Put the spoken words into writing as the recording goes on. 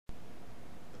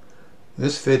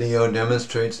This video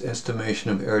demonstrates estimation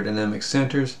of aerodynamic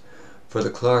centers for the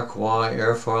Clark Y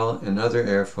Airfoil and other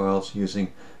airfoils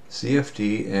using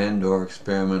CFD and/or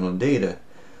experimental data.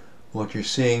 What you're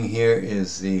seeing here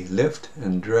is the lift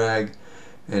and drag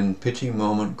and pitching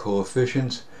moment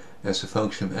coefficients as a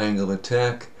function of angle of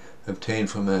attack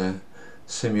obtained from a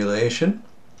simulation.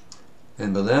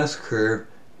 And the last curve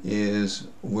is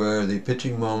where the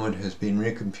pitching moment has been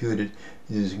recomputed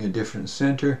using a different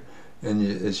center. And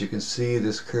as you can see,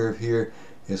 this curve here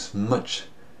is much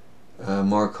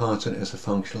more constant as a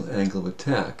functional angle of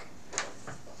attack.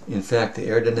 In fact, the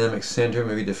aerodynamic center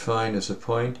may be defined as a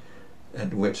point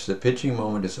at which the pitching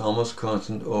moment is almost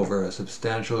constant over a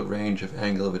substantial range of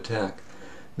angle of attack.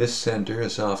 This center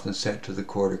is often set to the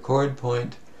quarter chord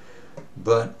point,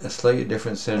 but a slightly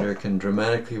different center can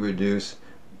dramatically reduce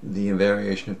the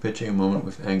variation of pitching moment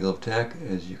with angle of attack,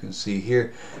 as you can see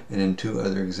here and in two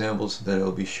other examples that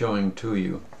I'll be showing to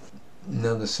you.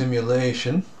 Now, the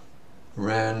simulation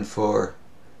ran for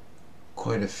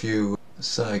quite a few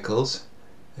cycles,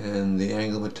 and the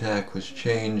angle of attack was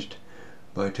changed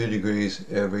by 2 degrees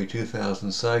every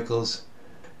 2,000 cycles,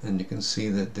 and you can see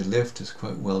that the lift is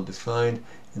quite well defined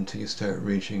until you start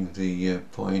reaching the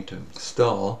point of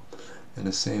stall, and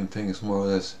the same thing is more or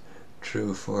less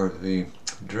true for the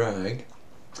drag.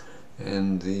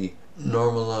 And the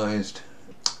normalized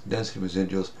density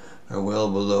residuals are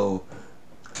well below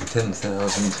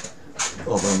 10,000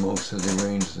 over most of the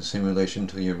range of the simulation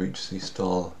until you reach the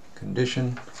stall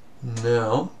condition.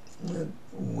 Now,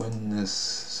 when this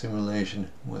simulation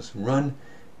was run,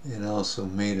 it also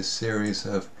made a series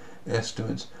of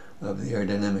estimates of the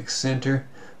aerodynamic center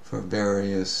for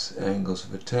various angles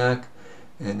of attack,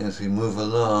 and as we move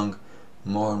along,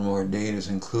 more and more data is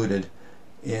included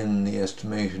in the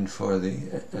estimation for the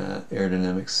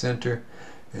aerodynamic center.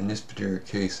 In this particular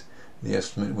case, the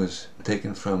estimate was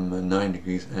taken from a 9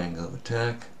 degrees angle of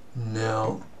attack.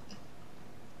 Now,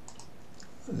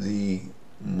 the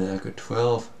NACA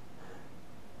 12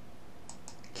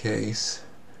 case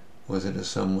was at a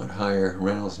somewhat higher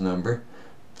Reynolds number,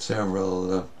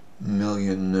 several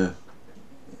million.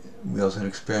 We also had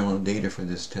experimental data for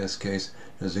this test case.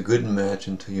 There's a good match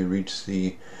until you reach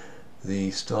the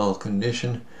stall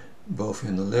condition, both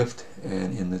in the lift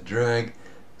and in the drag.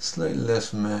 Slightly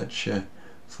less match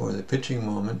for the pitching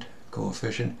moment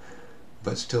coefficient,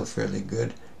 but still fairly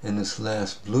good. And this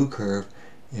last blue curve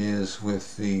is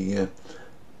with the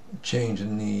change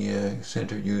in the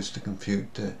center used to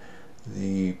compute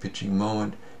the pitching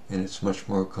moment, and it's much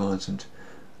more constant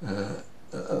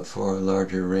for a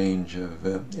larger range of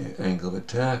angle of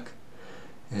attack.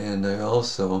 And I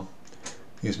also,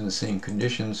 using the same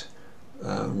conditions,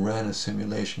 ran a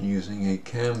simulation using a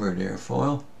cambered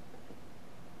airfoil,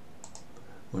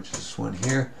 which is this one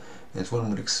here. As one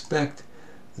would expect,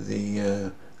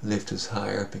 the lift is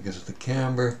higher because of the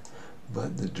camber,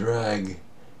 but the drag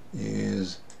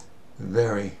is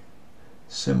very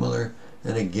similar.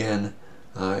 And again,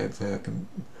 I've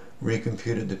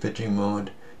recomputed the pitching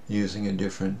moment using a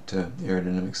different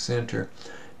aerodynamic center,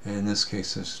 and in this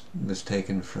case this was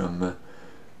taken from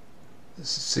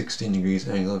 16 degrees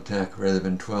angle of attack rather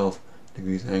than 12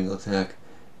 degrees angle of attack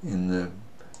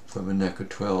from a NACA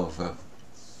 12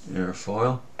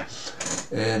 airfoil.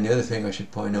 And the other thing I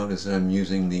should point out is that I'm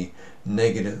using the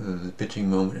negative of the pitching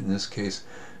moment in this case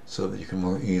so that you can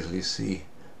more easily see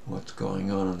what's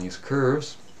going on these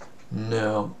curves.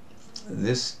 Now,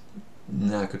 this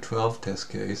NACA 12 test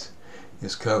case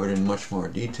is covered in much more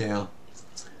detail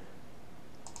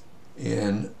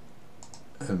in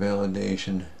a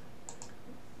validation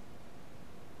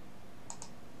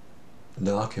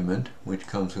document which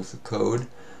comes with the code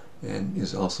and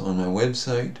is also on my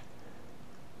website,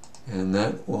 and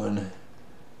that one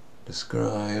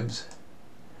describes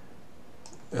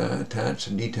attached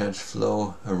and detached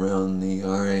flow around the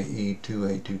RAE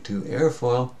 2822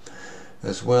 airfoil,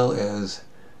 as well as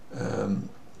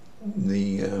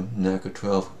the NACA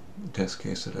 12 test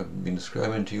case that I've been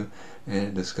describing to you, and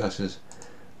it discusses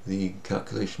the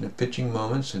calculation of pitching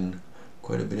moments in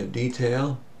quite a bit of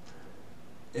detail.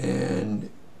 And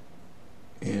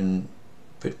in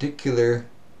particular,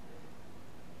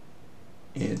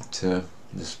 it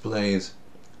displays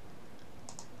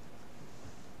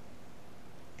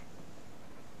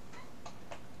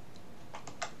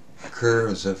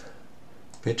curves of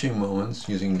pitching moments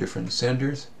using different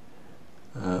centers,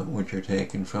 which are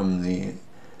taken from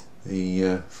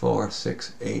the 4,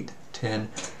 6, 8, 10,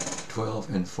 12,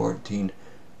 and 14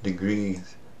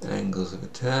 degrees angles of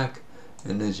attack.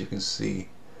 And as you can see,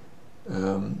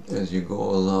 as you go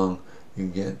along, you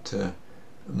get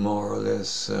more or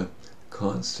less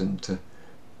constant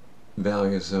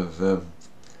values of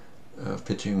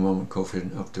pitching moment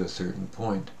coefficient up to a certain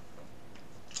point.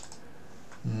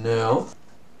 Now,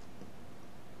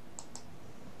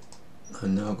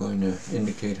 I'm now going to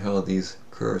indicate how these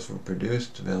curves were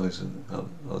produced, values of,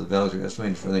 how the values are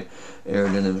estimated for the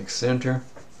aerodynamic center.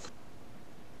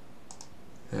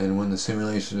 And when the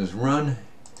simulation is run,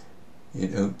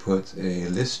 it outputs a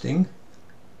listing,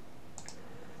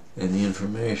 and the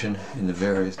information in the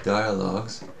various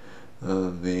dialogues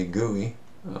of the GUI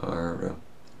are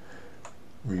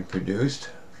reproduced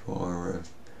for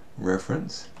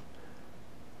reference.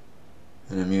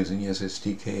 And I'm using the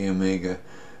SSTK Omega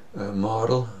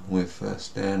model with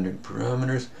standard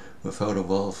parameters without a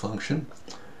wall function,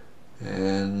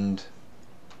 and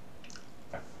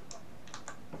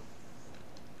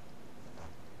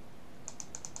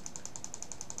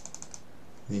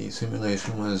the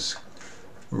simulation was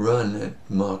run at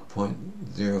Mach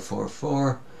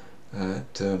 0.044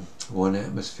 at 1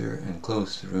 atmosphere and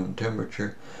close to room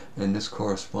temperature, and this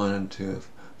corresponded to a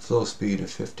flow speed of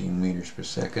 15 meters per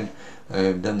second. I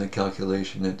have done the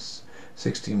calculation. It's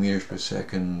 60 meters per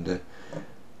second,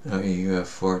 you have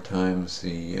 4 times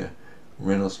the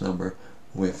Reynolds number,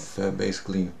 with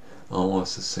basically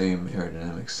almost the same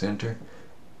aerodynamic center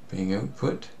being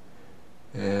output.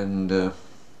 And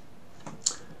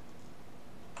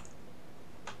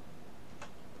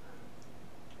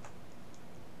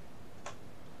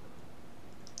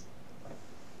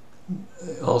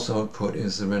also output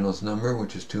is the Reynolds number,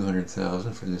 which is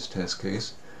 200,000 for this test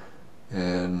case,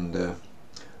 and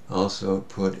also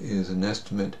output is an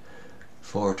estimate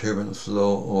for turbulent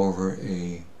flow over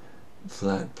a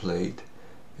flat plate,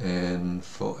 and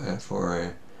for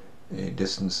a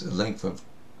distance, a length of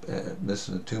less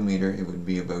than 2 meters, it would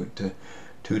be about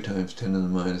 2 times 10 to the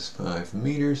minus 5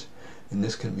 meters, and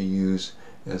this can be used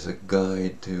as a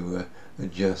guide to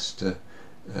adjust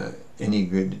any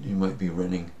grid that you might be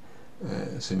running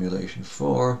a simulation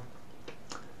for,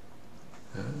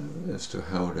 as to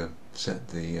how to set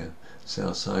the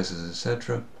cell sizes,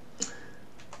 etc.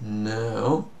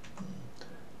 Now,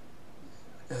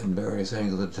 at various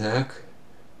angles of attack,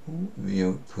 we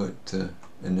output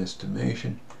an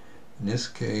estimation. In this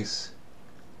case,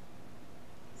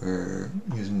 we're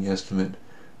using the estimate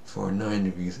for 9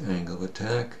 degrees angle of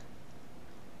attack.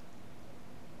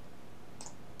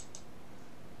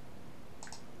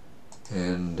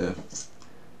 And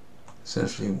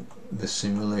essentially this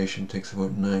simulation takes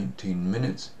about 19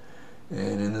 minutes,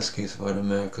 and in this case I've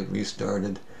automatically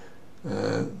restarted.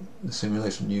 The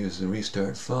simulation used the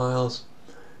restart files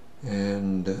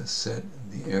and set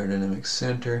the aerodynamic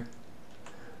center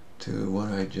to what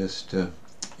I just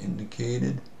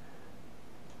indicated.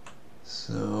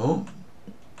 So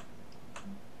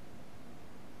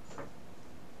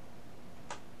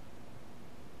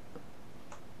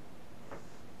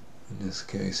in this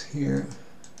case here,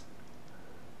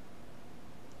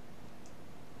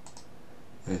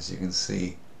 as you can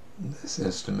see, this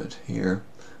estimate here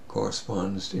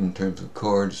corresponds in terms of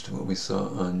chords to what we saw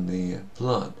on the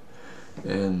plot,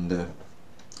 and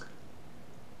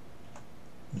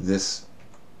this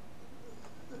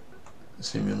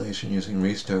simulation using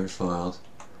restart files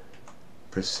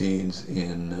proceeds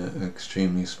in an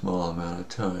extremely small amount of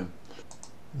time.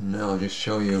 Now I'll just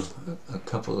show you a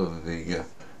couple of the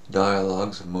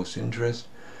dialogues of most interest,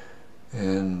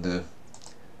 and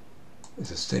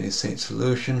it's a steady-state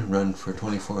solution run for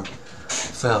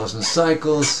 24,000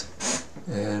 cycles,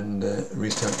 and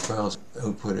restart files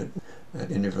outputted at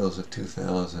intervals of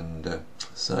 2,000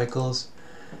 cycles,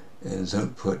 and as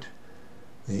output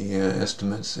the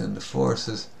estimates and the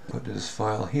forces. Put this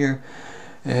file here,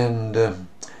 and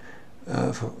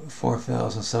for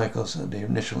 4,000 cycles at the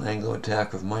initial angle of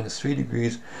attack of -3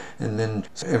 degrees, and then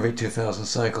every 2,000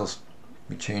 cycles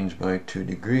we change by 2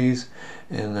 degrees,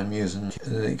 and I'm using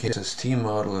the KSST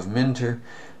model of Minter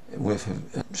with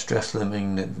stress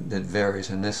limiting that varies,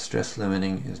 and this stress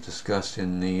limiting is discussed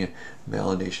in the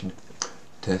validation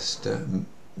test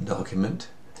document.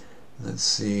 Let's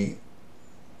see,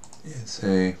 it's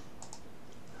a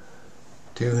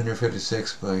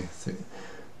 256 by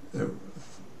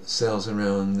cells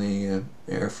around the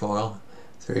airfoil,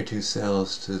 32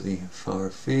 cells to the far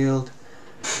field,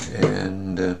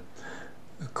 and a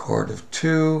chord of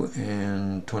 2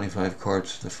 and 25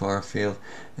 chords to the far field,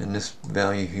 and this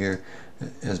value here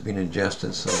has been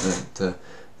adjusted so that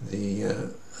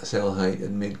the cell height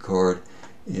at mid chord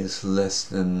is less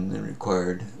than the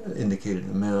required indicated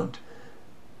amount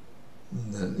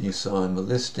that you saw in the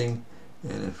listing.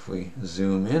 And if we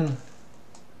zoom in,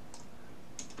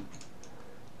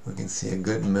 we can see a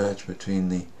good match between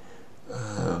the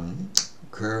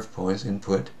curve points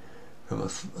input from a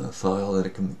file that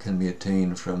it can be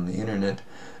obtained from the internet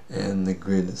and the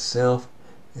grid itself.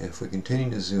 If we continue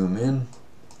to zoom in,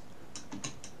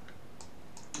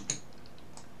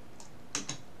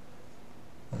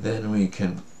 then we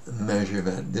can measure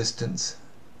that distance,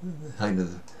 the height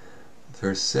of the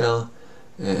first cell,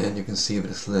 and you can see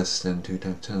that it's less than 2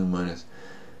 times 10 to the minus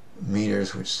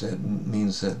meters, which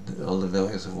means that all the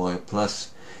values of y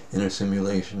plus in our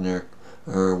simulation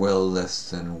are well less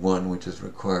than 1, which is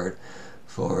required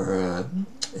for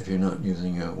if you're not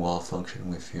using a wall function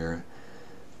with your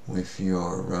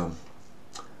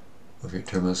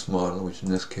terminus model, which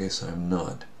in this case I'm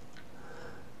not.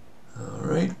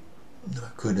 Alright, I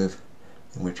could have,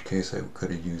 in which case I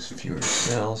could have used fewer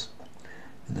cells,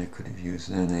 and I could have used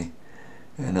then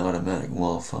an automatic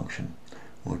wall function,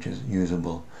 which is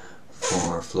usable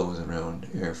for flows around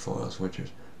airfoils, where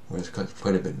there's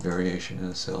quite a bit of variation in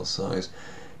the cell size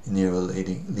in the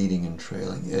leading and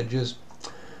trailing edges.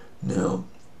 Now,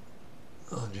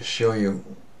 I'll just show you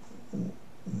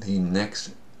the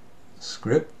next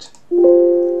script.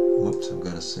 Whoops, I'm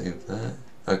going to save that.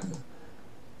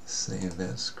 Save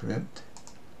that script.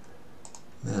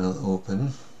 That'll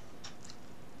open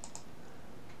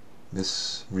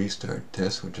this restart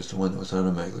test, which is the one that was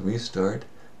automatically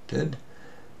restarted,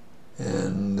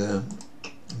 and in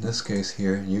this case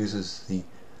here uses the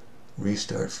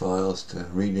restart files to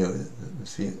read out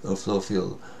the flow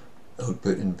field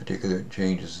output. In particular, it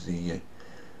changes the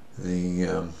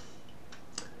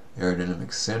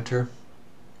aerodynamic center,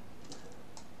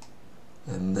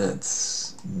 and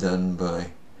that's done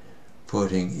by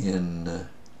putting in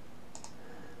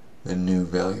the new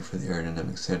value for the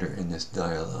aerodynamic center in this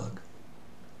dialog.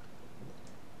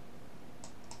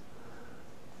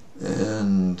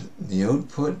 And the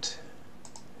output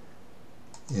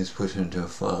is put into a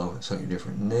file with a slightly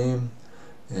different name,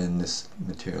 and this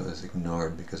material is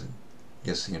ignored because it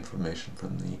gets the information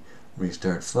from the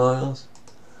restart files.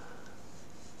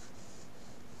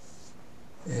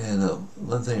 And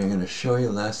one thing I'm going to show you,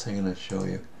 last thing I'm going to show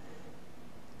you,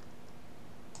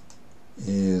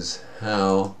 is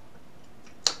how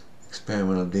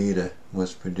experimental data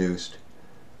was produced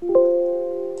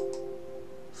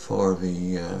for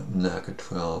the NACA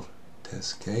 12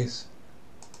 test case.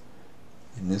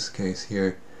 In this case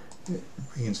here, it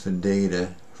reads the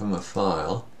data from a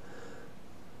file,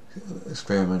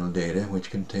 experimental data,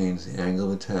 which contains the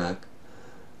angle of attack,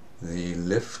 the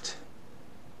lift,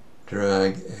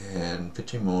 drag, and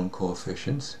pitching moment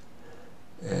coefficients,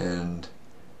 and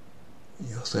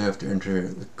you also have to enter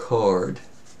the chord,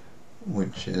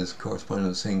 which is corresponding to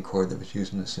the same chord that was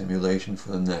used in the simulation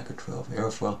for the NACA 12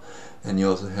 airfoil, and you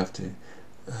also have to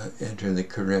enter the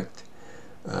correct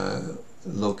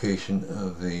location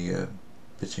of the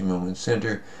pitching moment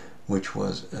center, which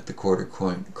was at the chord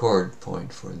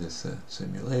point for this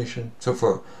simulation. So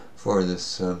for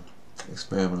this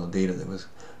experimental data that was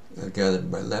gathered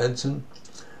by Ladson,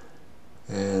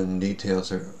 and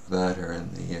details of that are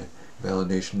in the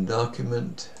validation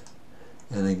document.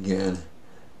 And again,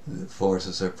 the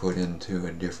forces are put into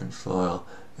a different file,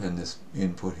 and this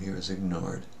input here is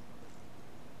ignored.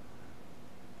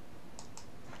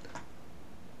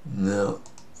 Now,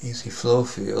 easy flow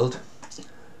field,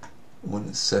 when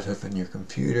it's set up in your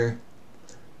computer,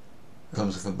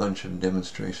 comes with a bunch of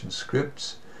demonstration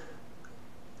scripts.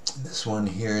 This one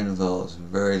here involves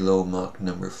very low Mach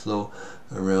number flow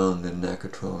around the NACA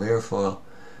 12 airfoil.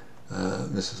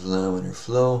 This is laminar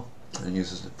flow, and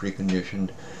uses the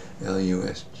preconditioned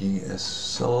LUSGS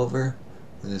solver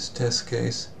for this test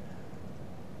case,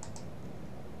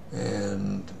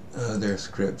 and other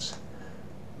scripts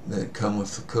that come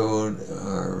with the code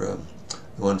are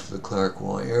the one for the Clark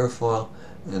Y Airfoil,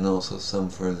 and also some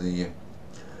for the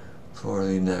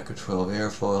NACA 12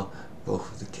 airfoil, both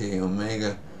with the K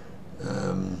omega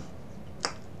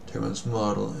turbulence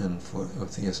model and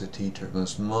with the SAT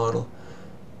turbulence model.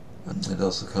 It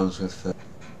also comes with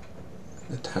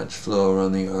attached flow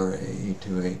around the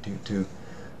RAE2822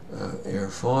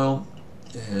 airfoil,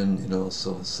 and it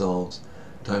also solves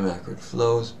time accurate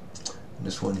flows. And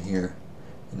this one here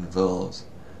involves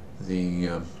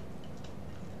the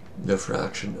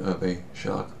diffraction of a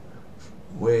shock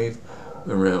wave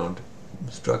around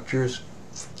structures.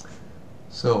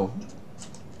 So,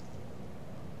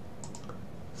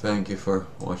 thank you for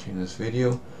watching this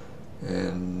video,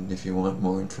 and if you want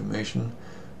more information,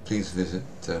 please visit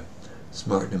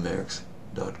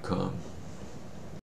smartnumerics.com.